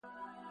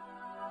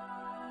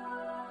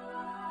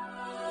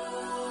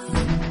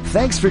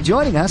Thanks for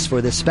joining us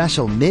for this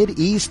special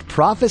Mid-East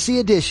Prophecy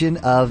edition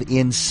of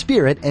In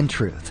Spirit and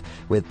Truth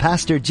with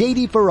Pastor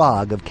J.D.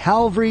 Farag of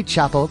Calvary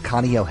Chapel,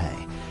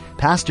 Kaneohe.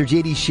 Pastor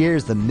J.D.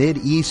 shares the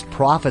Mid-East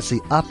Prophecy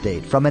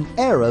update from an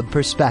Arab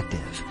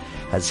perspective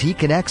as he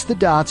connects the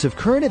dots of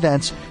current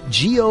events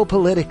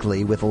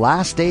geopolitically with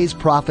last days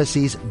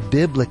prophecies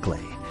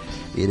biblically.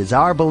 It is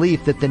our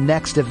belief that the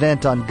next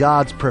event on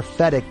God's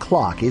prophetic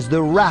clock is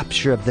the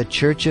rapture of the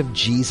Church of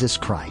Jesus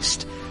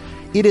Christ.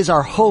 It is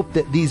our hope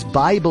that these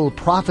Bible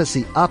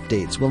prophecy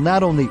updates will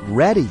not only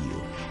ready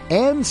you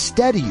and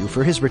steady you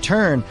for His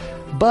return,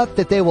 but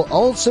that they will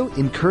also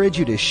encourage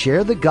you to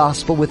share the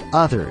gospel with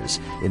others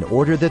in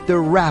order that the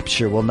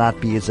rapture will not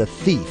be as a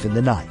thief in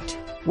the night.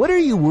 What are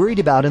you worried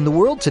about in the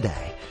world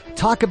today?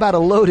 Talk about a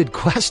loaded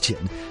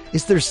question.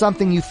 Is there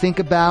something you think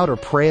about or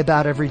pray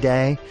about every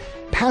day?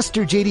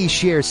 Pastor J.D.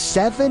 shares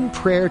 7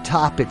 prayer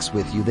topics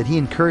with you that he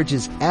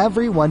encourages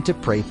everyone to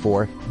pray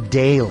for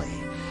daily.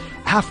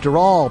 After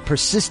all,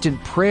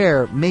 persistent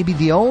prayer may be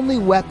the only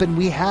weapon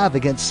we have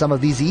against some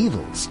of these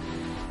evils.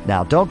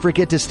 Now, don't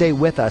forget to stay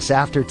with us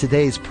after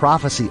today's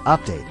prophecy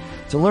update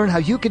to learn how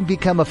you can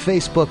become a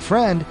Facebook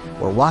friend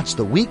or watch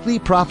the weekly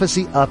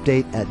prophecy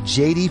update at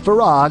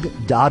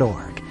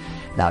jdfarag.org.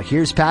 Now,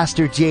 here's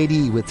Pastor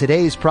J.D. with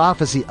today's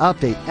prophecy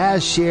update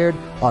as shared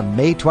on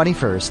May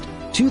 21st,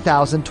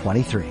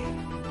 2023.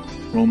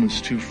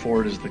 Romans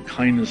 2:4, it is the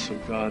kindness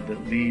of God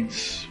that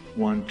leads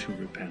one to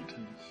repentance.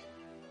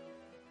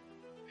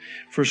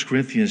 1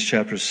 Corinthians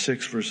chapter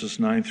 6, verses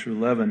 9 through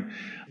 11.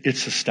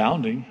 It's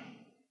astounding.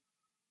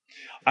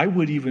 I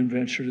would even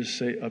venture to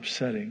say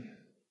upsetting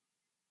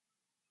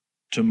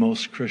to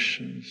most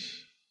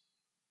Christians,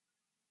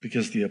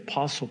 because the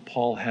Apostle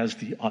Paul has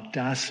the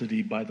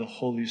audacity by the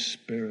Holy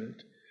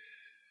Spirit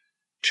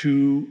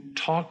to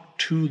talk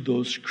to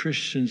those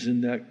Christians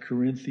in that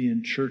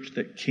Corinthian church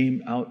that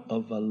came out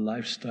of a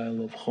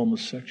lifestyle of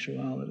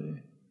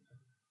homosexuality.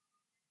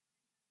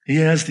 He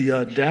has the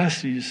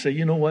audacity to say,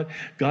 you know what?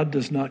 God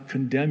does not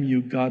condemn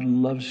you. God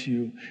loves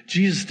you.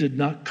 Jesus did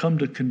not come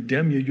to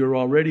condemn you. You're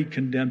already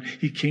condemned.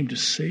 He came to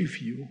save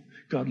you.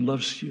 God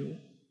loves you.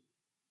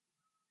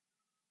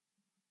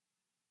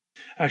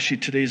 Actually,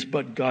 today's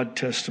But God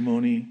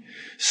testimony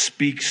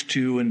speaks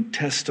to and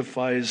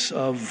testifies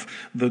of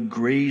the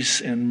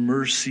grace and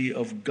mercy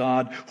of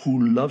God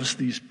who loves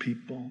these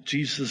people.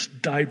 Jesus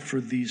died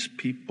for these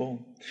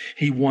people.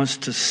 He wants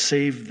to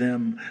save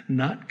them,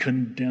 not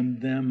condemn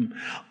them.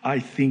 I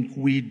think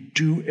we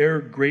do err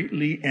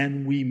greatly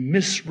and we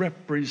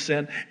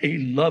misrepresent a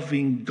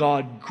loving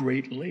God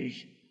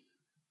greatly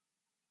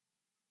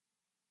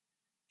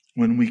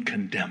when we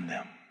condemn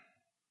them.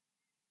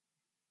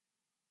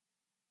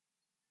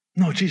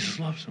 No, Jesus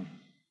loves them.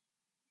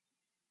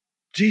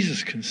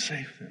 Jesus can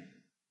save them.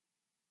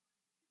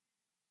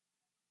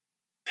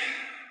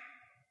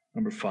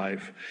 Number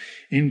 5,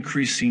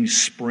 increasing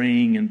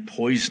spraying and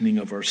poisoning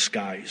of our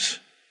skies.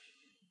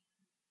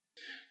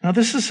 Now,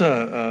 this is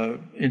a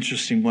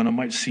interesting one. It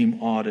might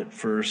seem odd at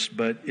first,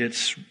 but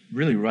it's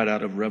really right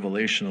out of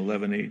Revelation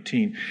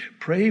 11:18.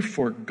 Pray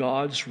for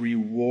God's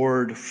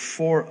reward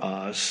for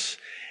us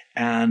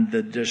and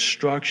the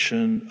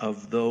destruction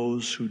of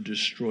those who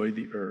destroy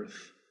the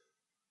earth.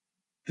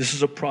 This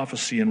is a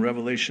prophecy in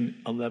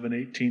Revelation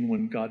 11:18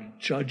 when God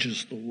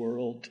judges the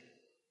world.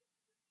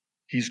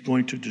 He's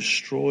going to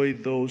destroy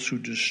those who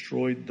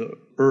destroyed the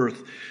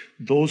earth,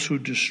 those who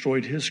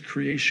destroyed His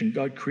creation.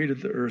 God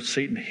created the earth.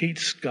 Satan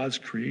hates God's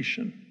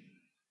creation.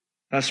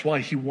 That's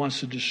why he wants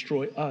to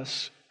destroy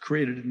us,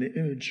 created in the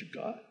image of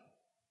God.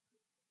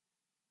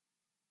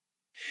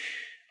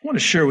 I want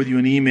to share with you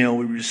an email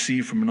we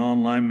received from an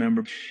online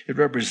member. It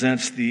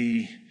represents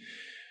the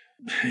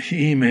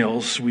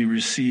emails we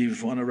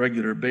receive on a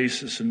regular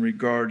basis in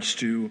regards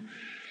to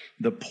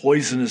the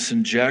poisonous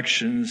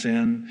injections,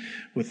 and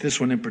with this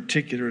one in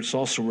particular, it's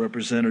also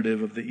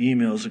representative of the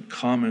emails and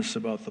comments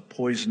about the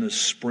poisonous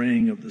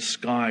spraying of the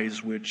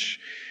skies, which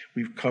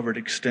we've covered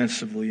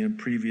extensively in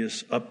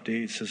previous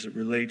updates as it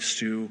relates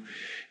to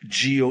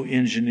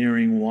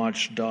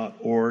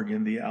geoengineeringwatch.org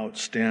and the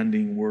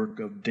outstanding work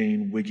of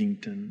Dane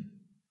Wigington.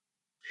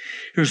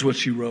 Here's what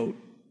she wrote.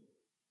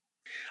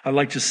 I'd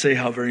like to say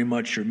how very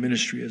much your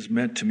ministry has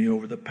meant to me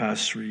over the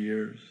past 3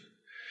 years.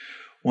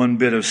 One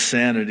bit of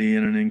sanity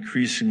in an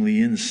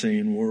increasingly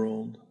insane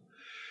world.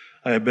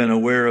 I have been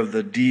aware of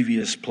the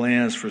devious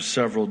plans for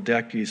several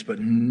decades, but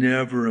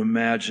never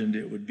imagined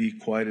it would be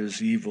quite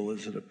as evil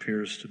as it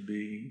appears to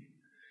be.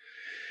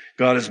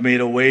 God has made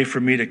a way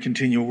for me to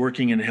continue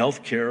working in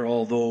healthcare,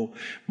 although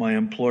my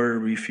employer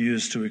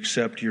refused to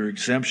accept your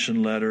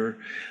exemption letter,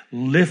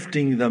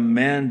 lifting the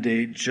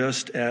mandate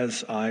just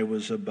as I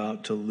was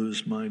about to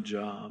lose my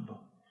job.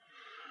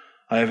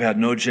 I have had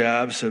no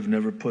jabs, have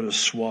never put a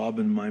swab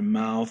in my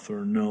mouth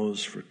or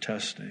nose for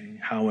testing.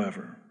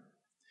 However,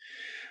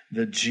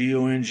 the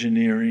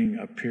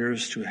geoengineering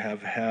appears to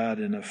have had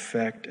an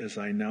effect as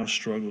I now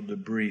struggle to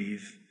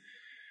breathe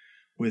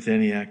with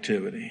any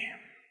activity.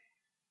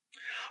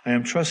 I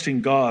am trusting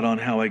God on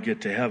how I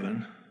get to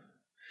heaven,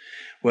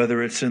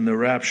 whether it's in the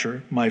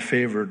rapture, my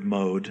favored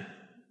mode,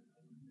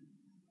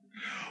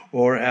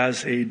 or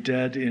as a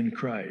dead in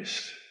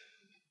Christ.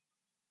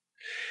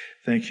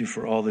 Thank you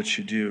for all that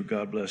you do.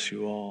 God bless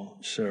you all,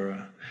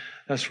 Sarah.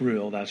 That's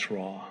real. That's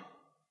raw.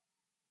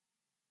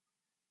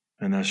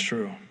 And that's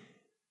true.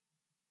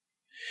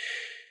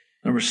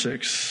 Number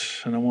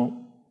 6, and I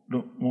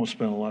won't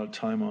spend a lot of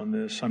time on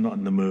this. I'm not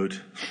in the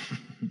mood.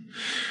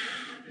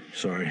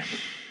 Sorry.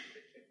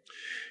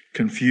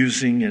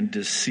 Confusing and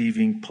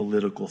deceiving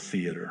political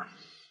theater.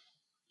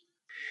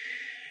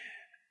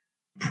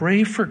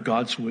 Pray for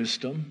God's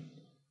wisdom.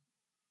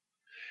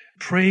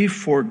 Pray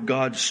for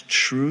God's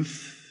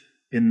truth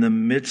in the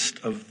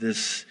midst of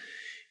this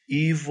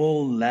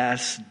evil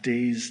last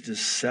days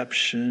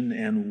deception,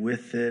 and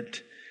with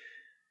it,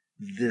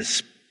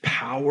 this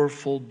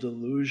powerful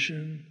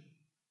delusion.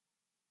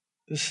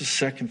 This is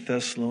 2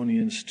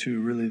 Thessalonians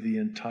 2, really the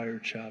entire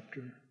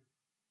chapter.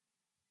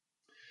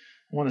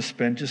 I want to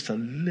spend just a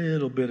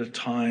little bit of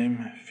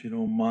time, if you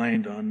don't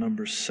mind, on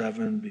number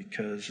 7,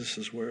 because this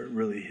is where it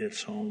really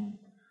hits home.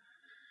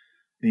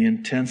 The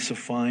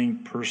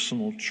intensifying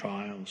personal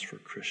trials for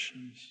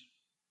Christians.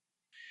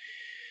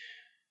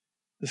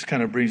 This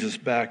kind of brings us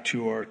back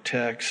to our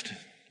text,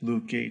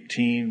 Luke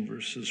 18,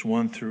 verses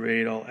 1 through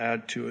 8. I'll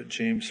add to it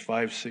James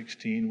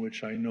 5:16,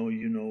 which I know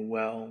you know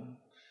well.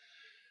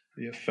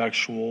 The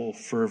effectual,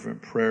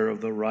 fervent prayer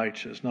of the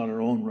righteous, not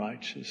our own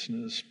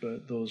righteousness,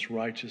 but those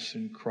righteous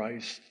in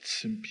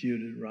Christ's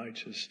imputed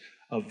righteous,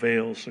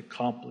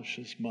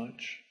 accomplishes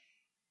much.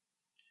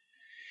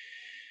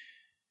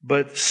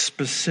 But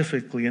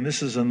specifically, and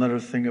this is another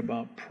thing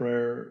about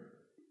prayer,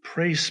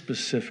 pray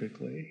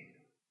specifically.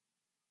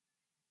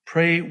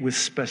 Pray with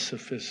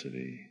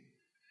specificity.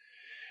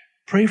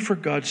 Pray for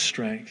God's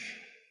strength.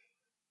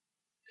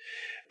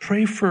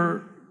 Pray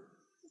for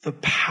the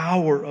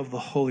power of the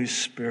Holy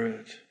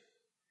Spirit.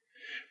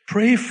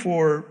 Pray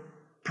for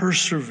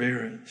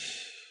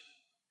perseverance.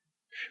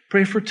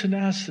 Pray for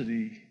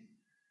tenacity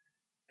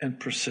and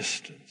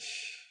persistence.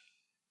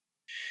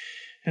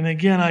 And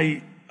again,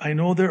 I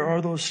know there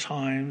are those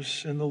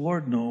times, and the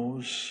Lord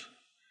knows,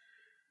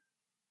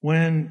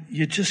 when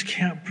you just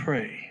can't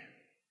pray.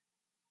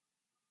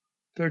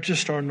 There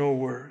just are no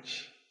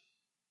words.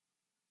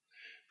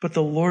 But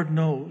the Lord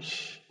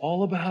knows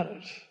all about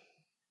it.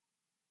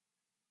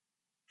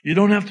 You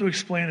don't have to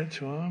explain it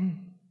to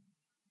Him.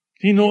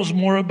 He knows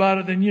more about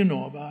it than you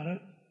know about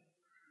it.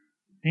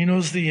 He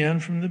knows the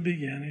end from the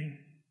beginning.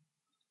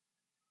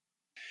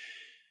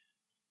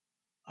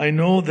 I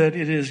know that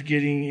it is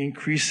getting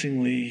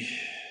increasingly,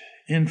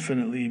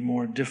 infinitely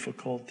more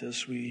difficult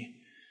as we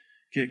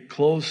get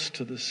close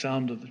to the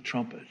sound of the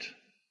trumpet.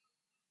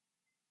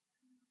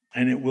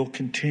 And it will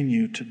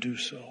continue to do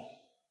so.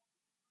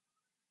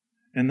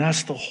 And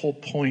that's the whole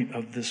point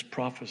of this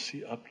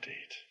prophecy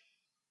update.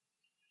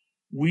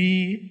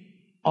 We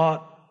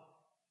ought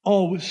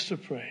always to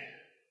pray.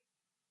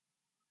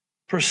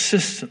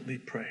 Persistently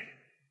pray.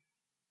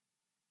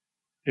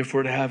 If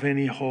we're to have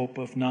any hope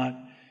of not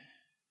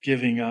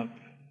giving up.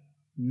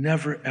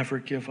 Never ever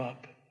give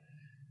up.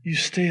 You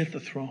stay at the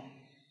throne.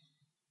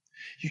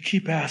 You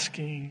keep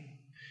asking.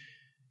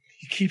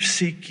 You keep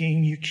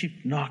seeking. You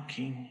keep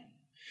knocking.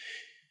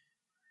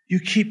 You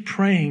keep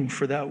praying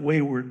for that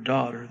wayward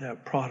daughter,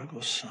 that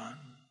prodigal son.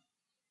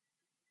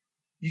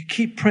 You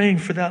keep praying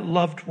for that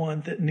loved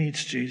one that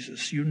needs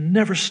Jesus. You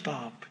never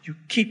stop. You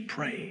keep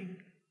praying.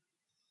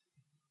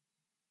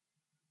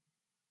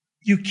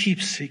 You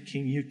keep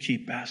seeking. You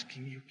keep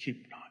asking. You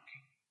keep knocking.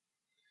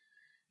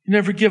 You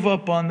never give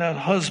up on that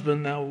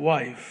husband, that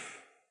wife.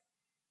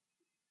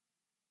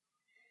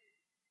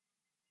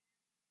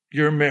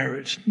 Your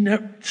marriage.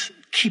 Never,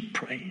 keep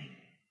praying.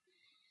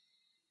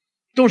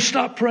 Don't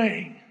stop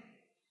praying.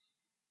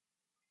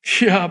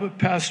 Yeah, but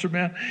Pastor,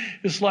 man,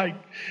 it's like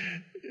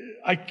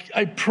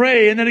I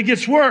pray and then it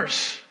gets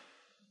worse.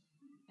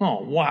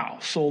 Oh, wow.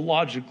 So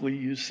logically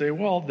you say,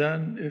 well,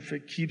 then if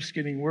it keeps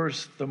getting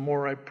worse, the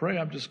more I pray,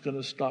 I'm just going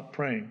to stop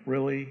praying.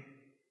 Really?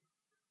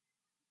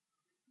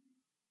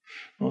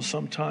 Well,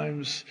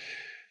 sometimes,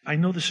 I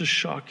know this is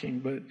shocking,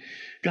 but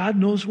God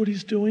knows what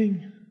He's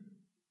doing.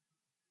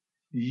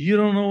 You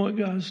don't know what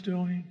God's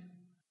doing.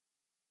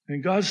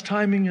 And God's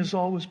timing is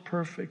always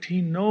perfect.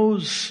 He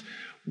knows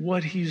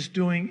what He's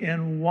doing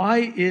and why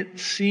it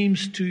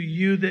seems to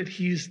you that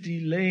He's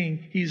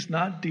delaying. He's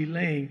not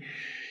delaying.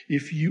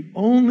 If you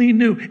only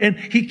knew. And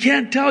He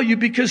can't tell you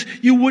because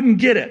you wouldn't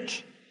get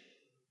it.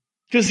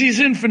 Because He's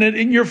infinite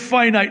and you're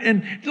finite.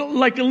 And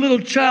like a little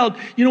child,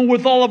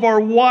 with all of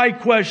our why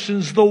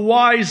questions, the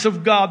whys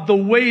of God, the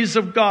ways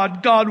of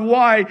God, God,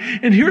 why?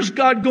 And here's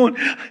God going,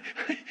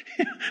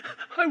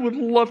 I would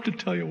love to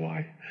tell you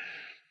why.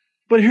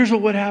 But here's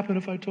what would happen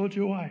if I told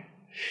you why.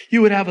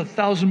 You would have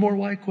 1,000 more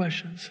why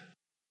questions.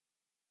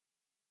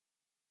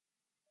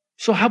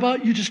 So how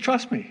about you just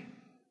trust me?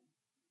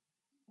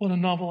 What a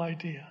novel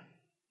idea.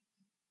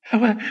 How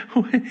about,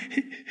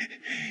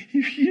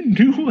 if you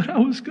knew what I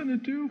was going to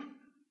do?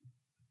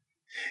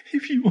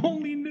 If you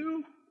only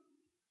knew.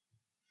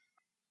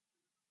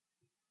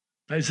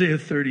 Isaiah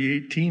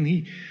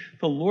 30:18,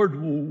 the Lord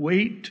will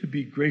wait to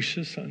be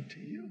gracious unto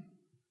you.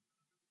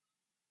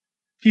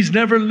 He's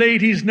never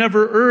late. He's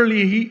never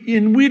early.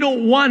 And we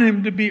don't want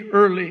him to be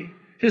early.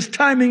 His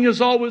timing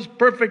is always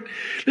perfect.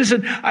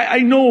 Listen, I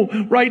know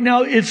right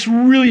now it's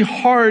really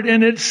hard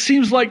and it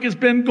seems like it's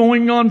been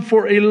going on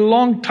for a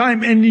long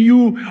time and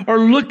you are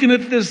looking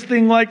at this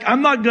thing like,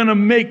 I'm not going to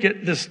make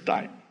it this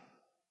time.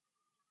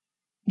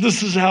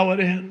 This is how it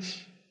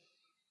ends.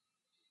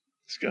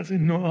 This guy said,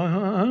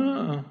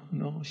 no,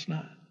 it's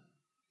not.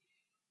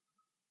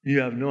 You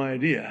have no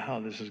idea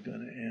how this is going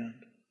to end.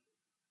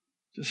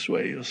 Just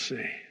wait, you'll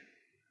see.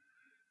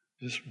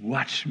 Just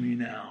watch me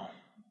now.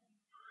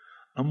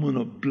 I'm going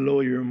to blow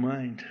your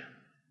mind.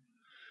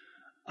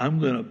 I'm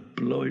going to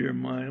blow your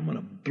mind. I'm going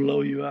to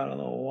blow you out of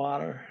the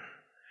water.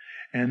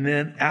 And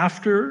then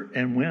after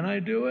and when I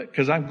do it,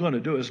 because I'm going to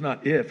do it, it's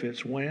not if,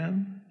 it's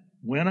when.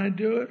 When I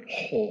do it,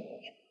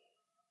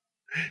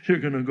 you're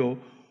going to go,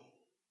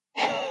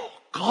 oh,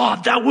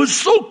 God, that was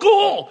so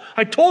cool.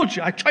 I told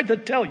you. I tried to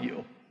tell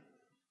you.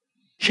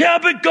 Yeah,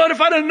 but God, if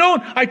I'd have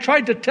known, I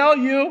tried to tell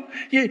you.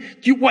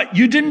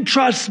 You didn't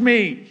trust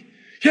me.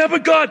 Yeah,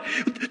 but God,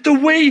 the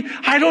way,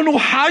 I don't know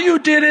how you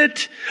did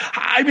it.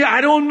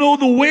 I don't know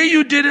the way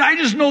you did it. I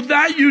just know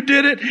that you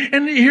did it.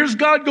 And here's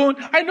God going,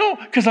 I know,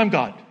 because I'm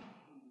God.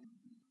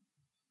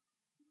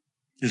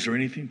 Is there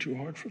anything too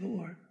hard for the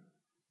Lord?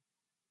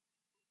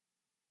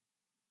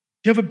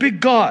 You have a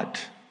big God.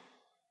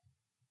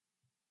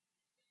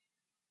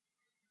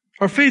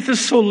 Our faith is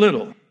so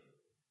little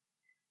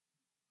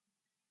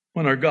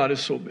when our God is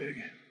so big.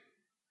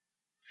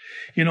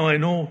 You know, I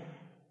know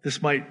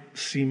this might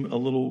seem a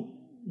little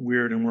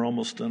weird and we're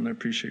almost done. I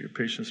appreciate your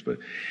patience, but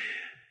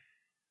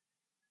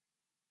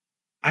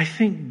I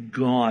think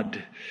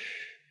God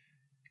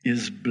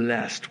is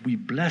blessed. We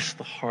bless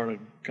the heart of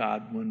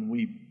God when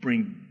we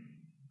bring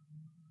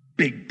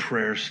big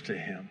prayers to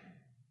Him.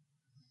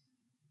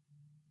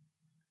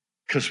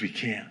 Because we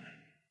can.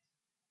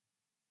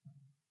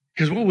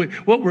 Because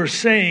what we're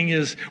saying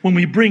is when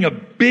we bring a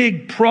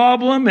big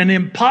problem, an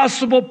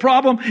impossible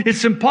problem,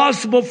 it's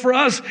impossible for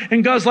us.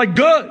 And God's like,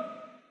 good.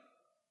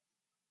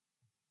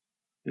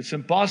 It's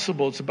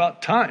impossible. It's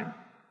about time,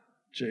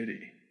 JD.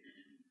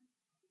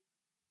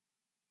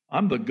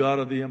 I'm the God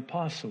of the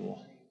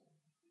impossible.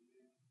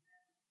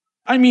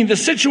 I mean, the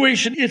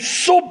situation, it's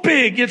so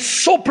big, it's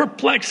so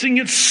perplexing,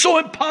 it's so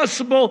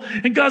impossible.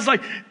 And God's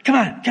like, come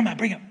on,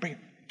 bring it.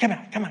 Come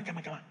on.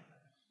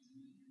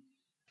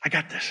 I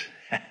got this.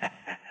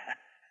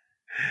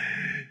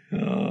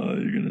 Oh,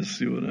 you're going to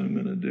see what I'm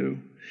going to do.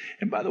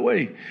 And by the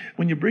way,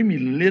 when you bring me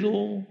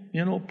little,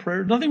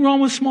 prayers, nothing wrong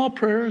with small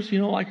prayers,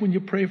 like when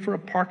you pray for a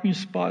parking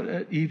spot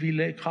at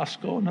Evile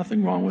Costco,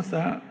 nothing wrong with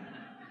that.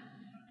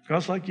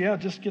 God's like, yeah,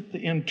 just get the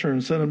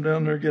intern, send them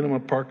down there, get them a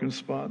parking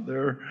spot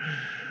there.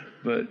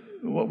 But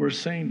what we're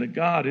saying to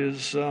God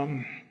is,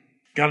 God,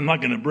 I'm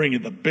not going to bring you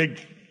the big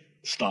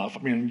stuff.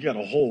 I mean, you got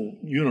a whole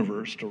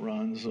universe to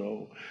run,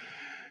 so,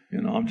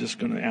 I'm just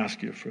going to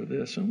ask you for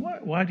this. And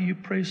why do you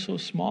pray so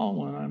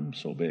small when I'm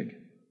so big?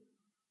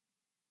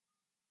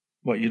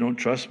 What, you don't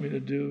trust me to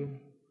do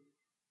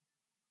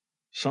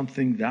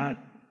something that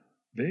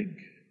big?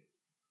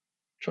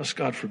 Trust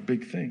God for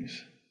big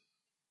things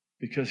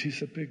because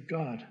He's a big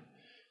God.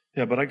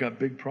 Yeah, but I got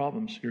big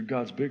problems. Your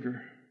God's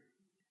bigger.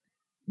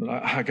 But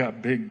I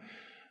got big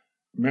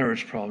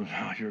marriage problems.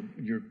 Oh,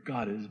 your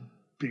God is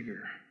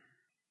bigger.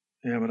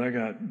 Yeah, but I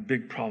got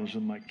big problems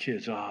with my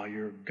kids. Oh,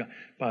 your God.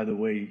 By the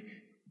way,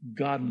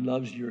 God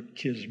loves your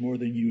kids more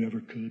than you ever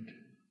could.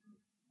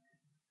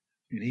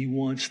 And He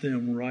wants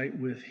them right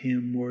with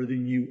Him more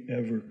than you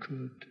ever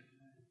could.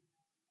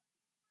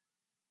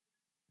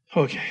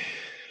 Okay,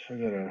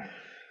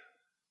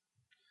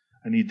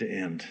 I need to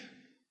end.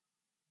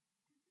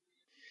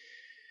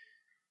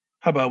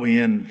 How about we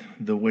end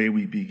the way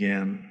we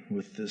began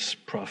with this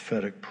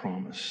prophetic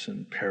promise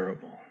and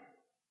parable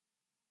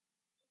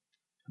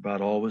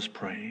about always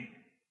praying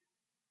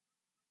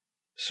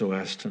so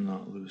as to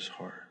not lose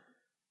heart.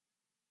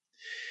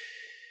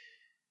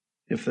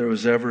 If there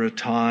was ever a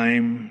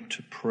time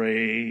to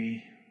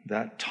pray,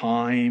 that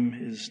time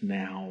is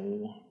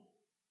now,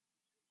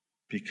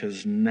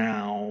 because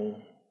now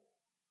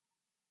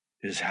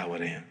is how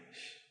it ends.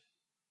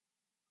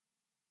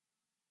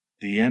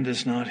 The end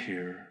is not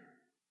here.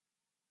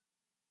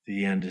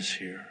 The end is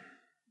here.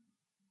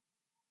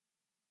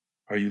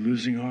 Are you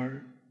losing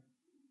heart?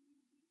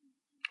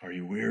 Are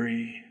you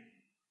weary?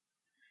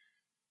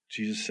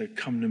 Jesus said,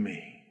 come to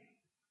me,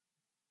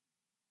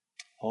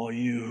 all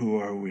you who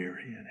are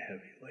weary and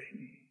heavy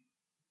laden.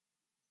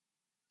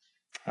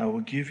 I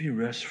will give you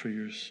rest for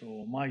your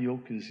soul. My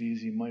yoke is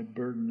easy, my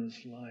burden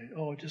is light.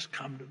 Oh, just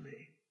come to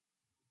me.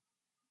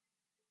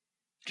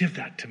 Give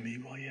that to me,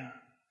 will you?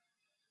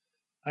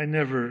 I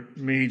never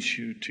made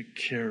you to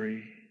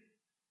carry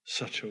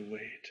such a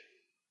weight.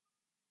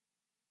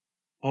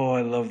 Oh,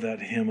 I love that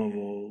hymn of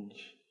old.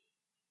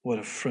 What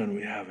a friend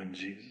we have in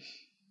Jesus.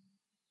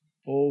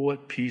 Oh,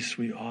 what peace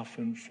we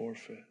often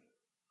forfeit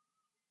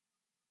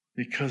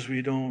because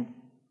we don't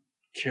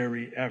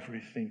carry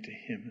everything to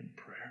Him in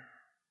prayer.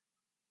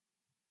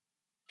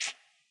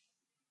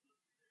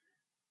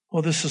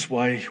 Well, this is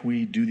why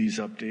we do these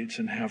updates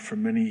and have for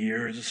many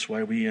years. It's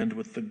why we end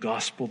with the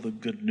gospel, the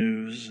good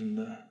news, and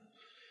the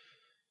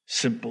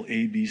simple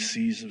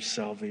ABCs of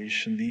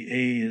salvation. The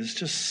A is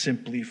just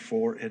simply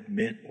for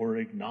admit or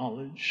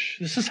acknowledge.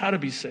 This is how to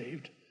be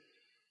saved.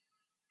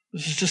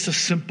 This is just a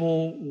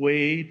simple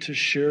way to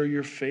share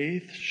your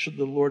faith. Should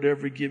the Lord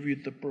ever give you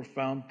the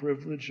profound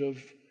privilege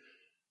of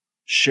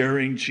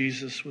sharing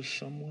Jesus with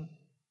someone?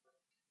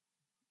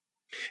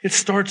 It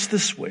starts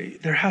this way.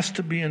 There has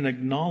to be an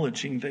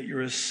acknowledging that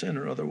you're a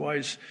sinner.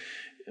 Otherwise,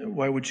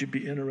 why would you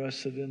be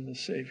interested in the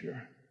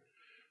Savior?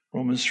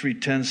 Romans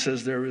 3:10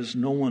 says there is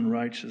no one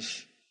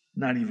righteous,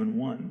 not even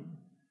one.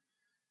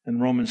 And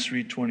Romans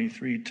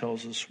 3:23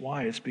 tells us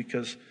why. It's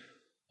because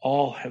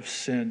all have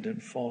sinned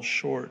and fall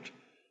short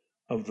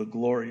of the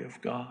glory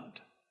of God.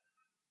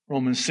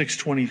 Romans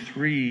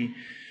 6:23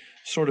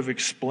 sort of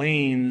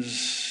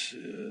explains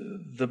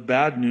the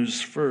bad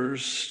news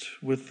first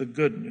with the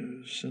good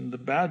news. And the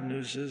bad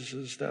news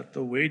is that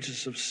the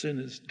wages of sin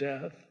is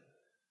death.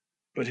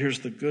 But here's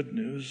the good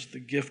news.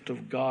 The gift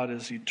of God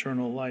is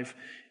eternal life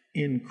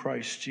in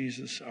Christ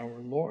Jesus our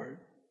Lord.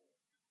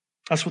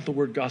 That's what the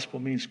word gospel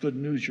means. Good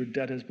news, your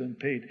debt has been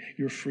paid.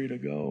 You're free to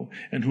go.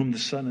 And whom the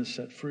Son has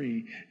set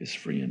free is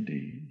free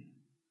indeed.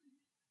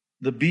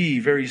 The B,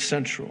 very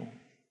central,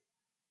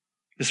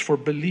 is for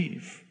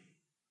believe.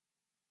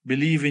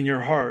 Believe in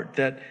your heart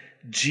that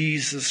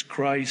Jesus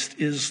Christ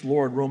is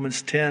Lord.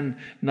 Romans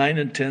 10:9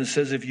 and 10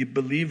 says, if you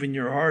believe in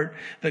your heart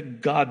that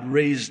God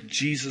raised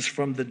Jesus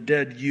from the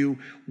dead, you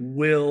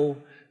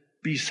will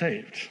be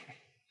saved.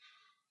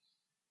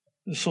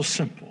 It's so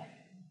simple.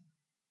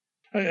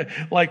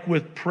 Like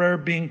with prayer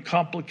being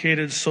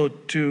complicated, so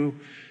too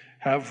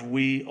have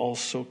we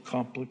also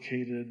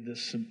complicated the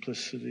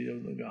simplicity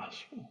of the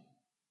gospel.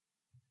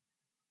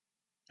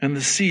 And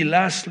the C,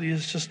 lastly,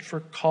 is just for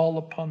call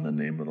upon the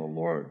name of the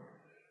Lord.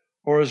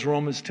 Or as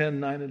Romans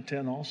 10:9 and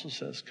 10 also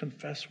says,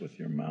 confess with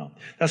your mouth.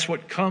 That's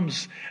what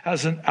comes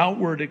as an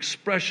outward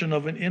expression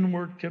of an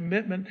inward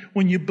commitment.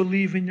 When you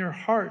believe in your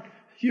heart,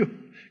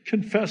 you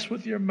confess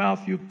with your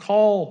mouth, you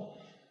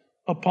call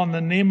upon the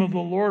name of the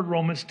Lord.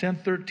 Romans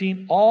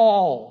 10:13,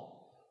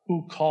 all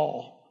who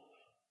call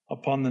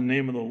upon the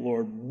name of the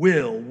Lord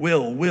will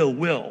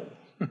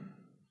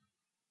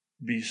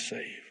be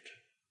saved.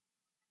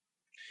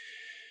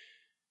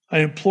 I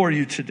implore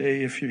you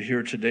today, if you're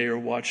here today or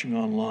watching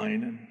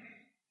online and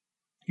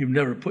you've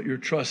never put your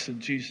trust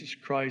in Jesus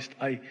Christ,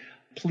 I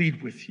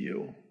plead with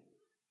you.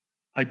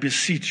 I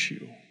beseech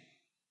you.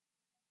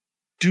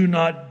 Do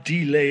not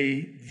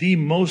delay the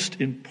most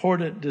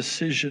important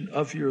decision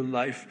of your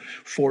life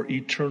for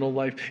eternal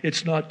life.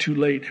 It's not too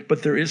late,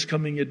 but there is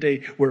coming a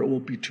day where it will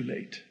be too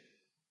late.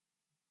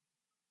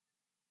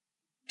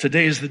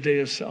 Today is the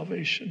day of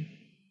salvation.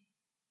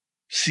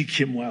 Seek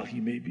him while he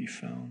may be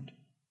found.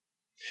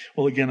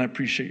 Well, again, I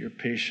appreciate your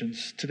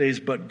patience.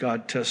 Today's But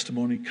God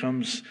testimony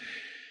comes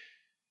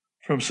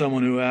from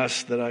someone who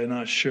asked that I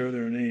not share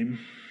their name.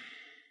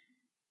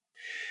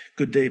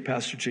 Good day,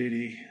 Pastor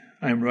J.D.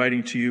 I am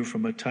writing to you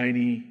from a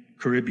tiny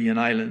Caribbean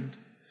island.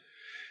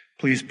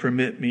 Please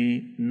permit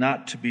me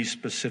not to be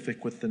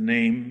specific with the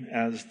name,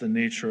 as the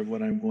nature of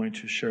what I'm going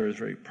to share is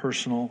very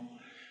personal,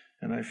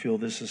 and I feel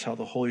this is how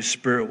the Holy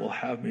Spirit will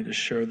have me to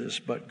share this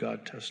But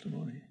God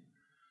testimony.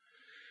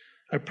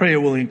 I pray it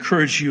will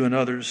encourage you and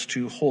others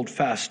to hold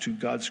fast to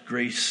God's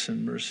grace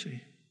and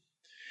mercy.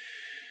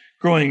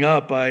 Growing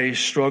up, I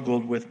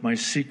struggled with my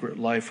secret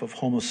life of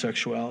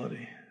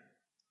homosexuality.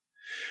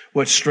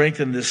 What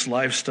strengthened this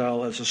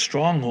lifestyle as a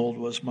stronghold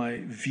was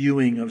my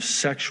viewing of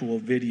sexual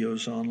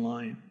videos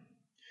online.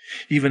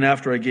 Even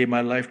after I gave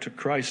my life to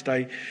Christ,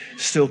 I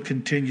still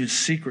continued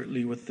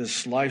secretly with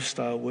this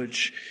lifestyle,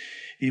 which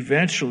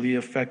eventually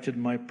affected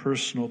my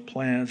personal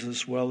plans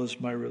as well as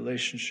my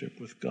relationship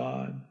with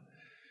God.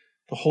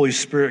 The Holy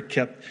Spirit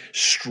kept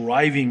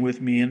striving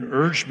with me and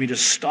urged me to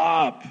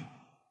stop.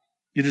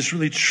 It is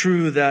really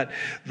true that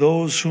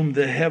those whom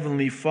the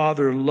Heavenly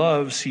Father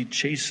loves, he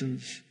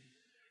chastens.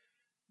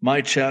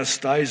 My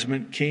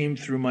chastisement came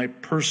through my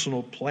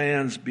personal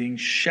plans being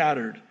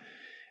shattered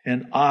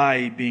and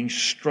I being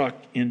struck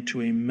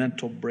into a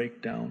mental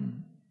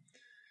breakdown.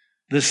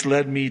 This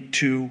led me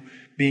to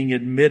being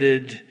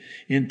admitted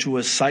into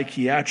a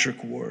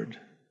psychiatric ward.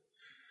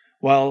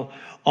 While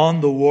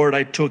on the ward,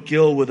 I took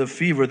ill with a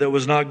fever that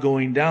was not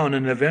going down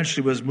and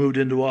eventually was moved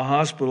into a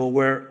hospital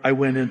where I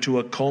went into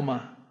a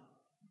coma.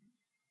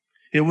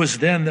 It was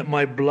then that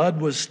my blood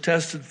was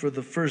tested for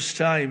the first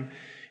time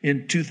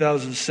in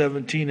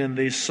 2017, and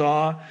they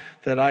saw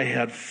that I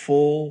had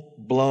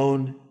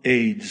full-blown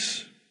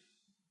AIDS.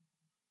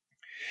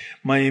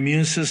 My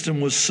immune system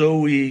was so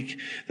weak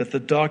that the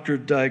doctor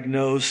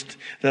diagnosed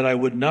that I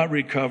would not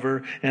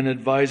recover and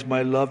advised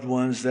my loved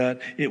ones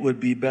that it would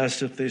be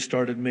best if they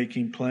started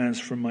making plans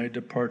for my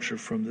departure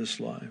from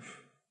this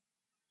life.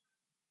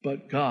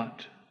 But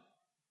God.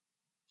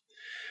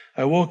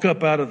 I woke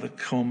up out of the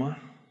coma,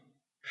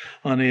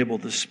 unable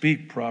to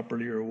speak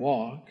properly or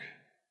walk.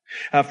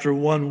 After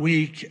 1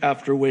 week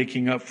after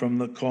waking up from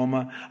the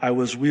coma, I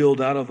was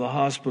wheeled out of the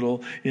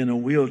hospital in a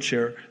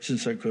wheelchair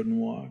since I couldn't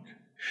walk.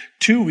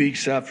 2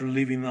 weeks after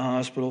leaving the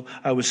hospital,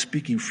 I was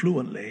speaking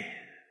fluently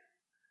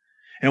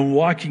and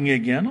walking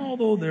again,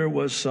 although there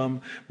was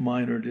some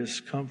minor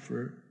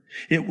discomfort.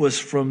 It was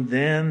from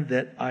then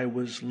that I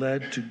was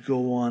led to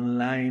go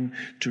online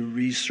to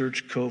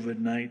research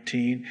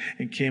COVID-19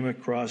 and came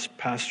across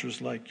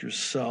pastors like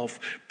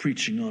yourself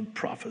preaching on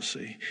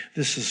prophecy.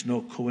 This is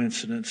no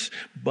coincidence,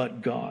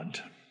 but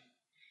God.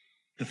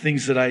 The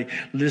things that I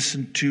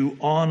listened to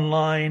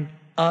online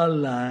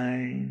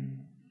align.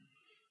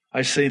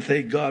 I say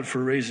thank God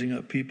for raising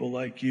up people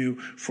like you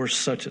for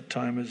such a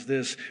time as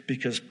this,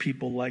 because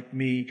people like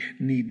me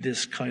need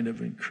this kind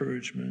of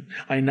encouragement.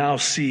 I now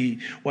see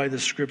why the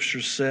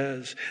scripture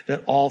says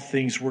that all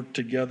things work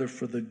together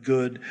for the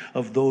good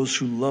of those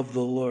who love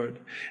the Lord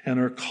and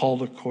are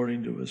called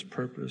according to his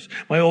purpose.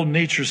 My old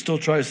nature still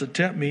tries to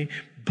tempt me,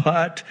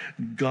 but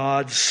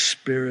God's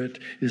Spirit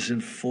is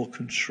in full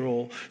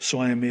control, so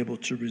I am able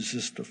to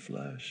resist the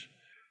flesh.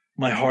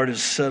 My heart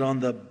is set on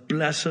the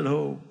blessed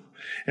hope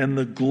and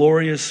the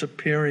glorious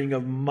appearing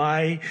of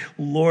my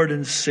Lord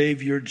and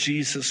Savior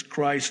Jesus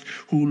Christ,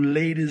 who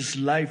laid his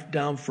life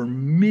down for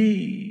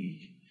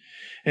me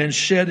and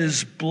shed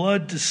his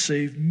blood to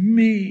save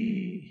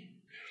me.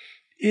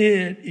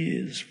 It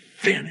is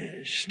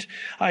finished.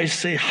 I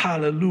say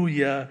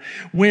hallelujah.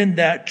 When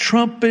that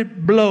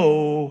trumpet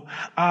blow,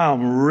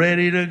 I'm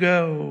ready to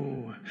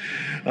go.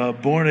 A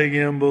born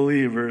again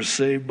believer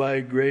saved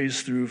by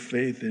grace through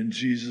faith in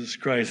Jesus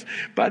Christ.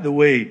 By the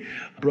way,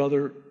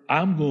 brother,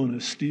 I'm going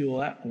to steal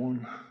that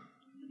one.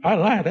 I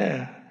like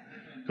that.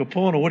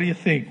 Capona, what do you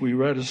think? We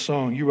write a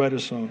song. You write a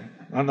song.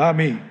 Not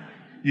me.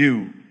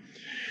 You.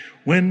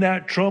 When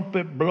that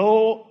trumpet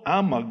blow,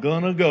 I'm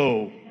a-gonna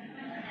go.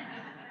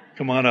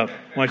 Come on up.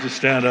 Why don't you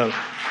stand up?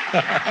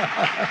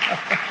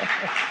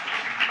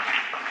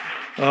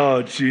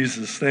 Oh,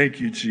 Jesus. Thank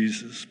you,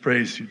 Jesus.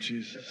 Praise you,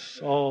 Jesus.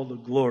 All the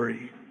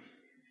glory.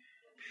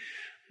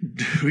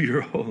 Do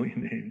your holy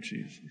name,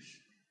 Jesus.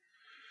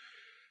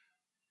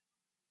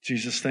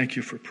 Jesus, thank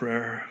you for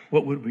prayer.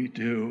 What would we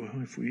do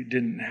if we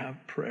didn't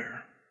have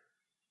prayer?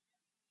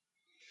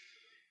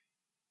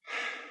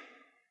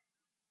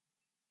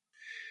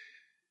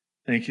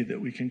 Thank you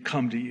that we can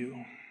come to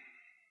you,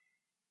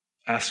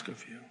 ask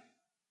of you,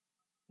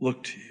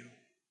 look to you,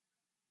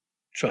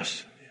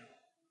 trust in you,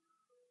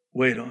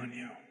 wait on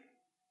you,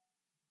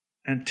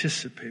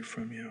 anticipate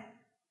from you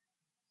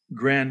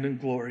grand and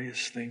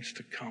glorious things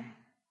to come,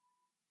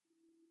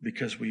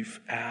 because we've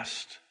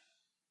asked,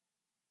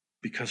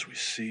 because we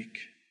seek,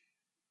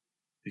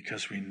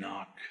 because we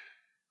knock.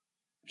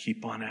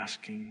 Keep on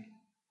asking,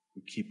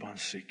 we keep on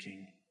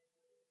seeking,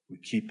 we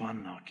keep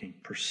on knocking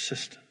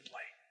persistently,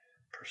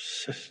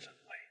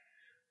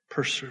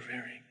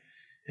 persevering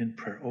in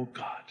prayer. Oh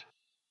God,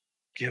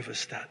 give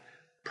us that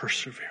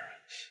perseverance,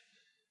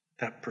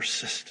 that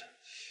persistence.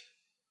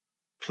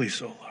 Please,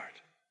 oh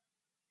Lord,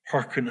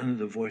 hearken unto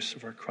the voice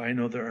of our cry. I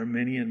know there are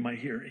many in my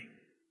hearing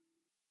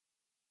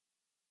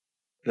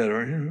that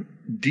are in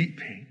deep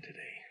pain today.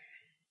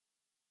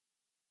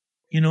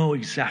 You know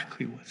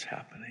exactly what's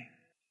happening.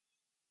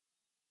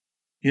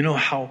 You know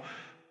how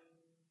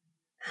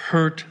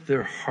hurt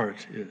their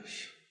heart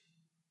is.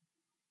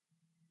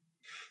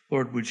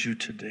 Lord, would you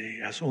today,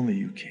 as only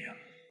you can,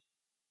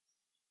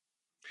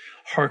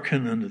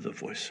 hearken unto the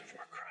voice of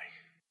our cry.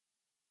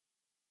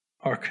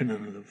 Hearken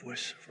unto the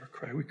voice of our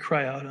cry. We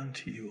cry out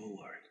unto you, O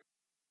Lord.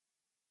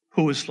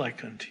 Who is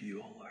like unto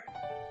you, O Lord?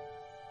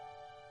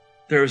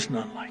 There is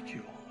none like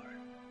you, O Lord.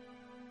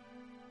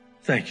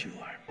 Thank you,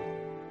 Lord.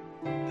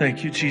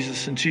 Thank you,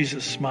 Jesus. And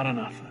Jesus,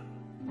 Maranatha,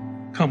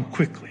 come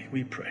quickly,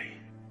 we pray.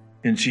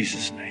 In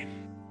Jesus' name,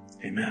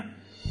 amen.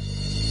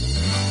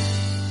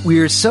 We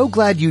are so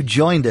glad you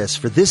joined us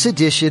for this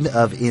edition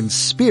of In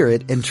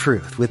Spirit and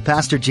Truth with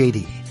Pastor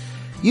JD.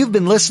 You've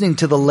been listening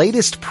to the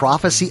latest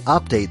prophecy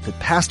update that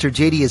Pastor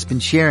JD has been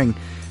sharing.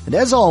 And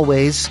as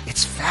always,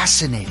 it's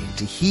fascinating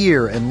to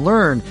hear and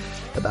learn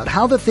about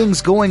how the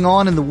things going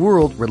on in the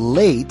world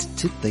relate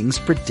to things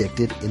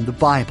predicted in the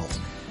Bible.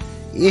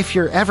 If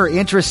you're ever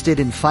interested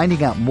in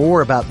finding out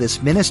more about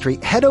this ministry,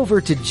 head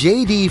over to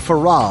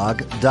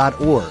jdfarag.org.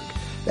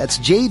 That's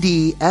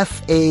jdfarag.org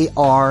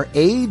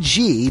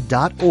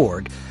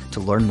to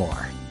learn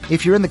more.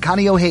 If you're in the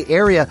Kaneohe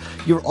area,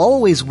 you're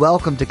always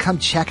welcome to come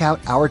check out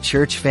our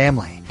church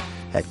family.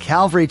 At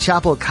Calvary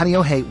Chapel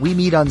Kaneohe, we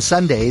meet on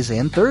Sundays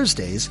and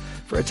Thursdays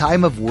for a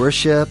time of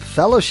worship,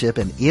 fellowship,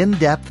 and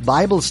in-depth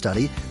Bible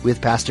study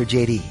with Pastor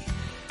JD.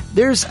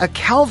 There's a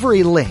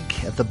Calvary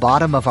link at the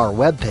bottom of our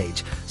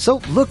webpage,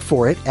 so look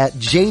for it at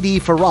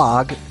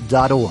jdfarag.org.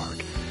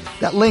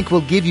 That link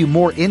will give you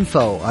more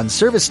info on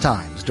service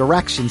times,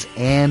 directions,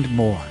 and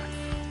more.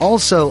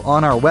 Also,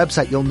 on our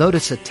website, you'll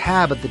notice a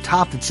tab at the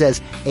top that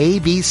says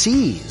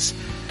ABCs.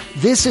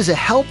 This is a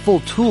helpful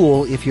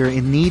tool if you're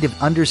in need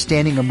of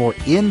understanding a more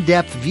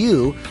in-depth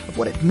view of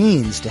what it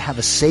means to have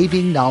a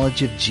saving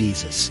knowledge of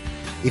Jesus.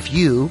 If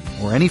you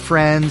or any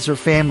friends or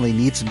family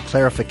need some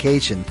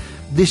clarification,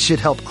 This should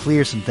help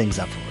clear some things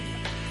up for you.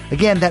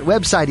 Again, that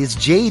website is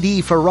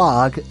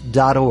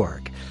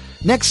jdfarag.org.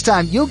 Next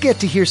time, you'll get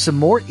to hear some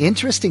more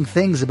interesting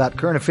things about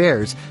current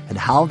affairs and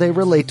how they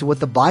relate to what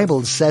the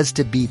Bible says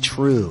to be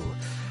true.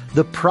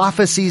 The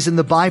prophecies in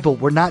the Bible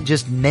were not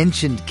just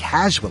mentioned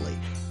casually.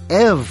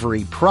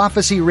 Every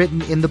prophecy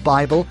written in the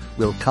Bible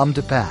will come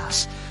to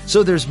pass.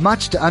 So there's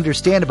much to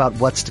understand about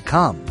what's to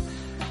come.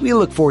 We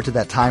look forward to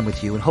that time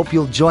with you and hope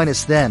you'll join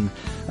us then.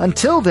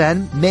 Until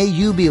then, may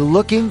you be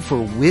looking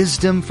for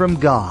wisdom from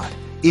God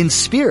in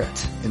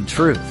spirit and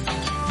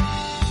truth.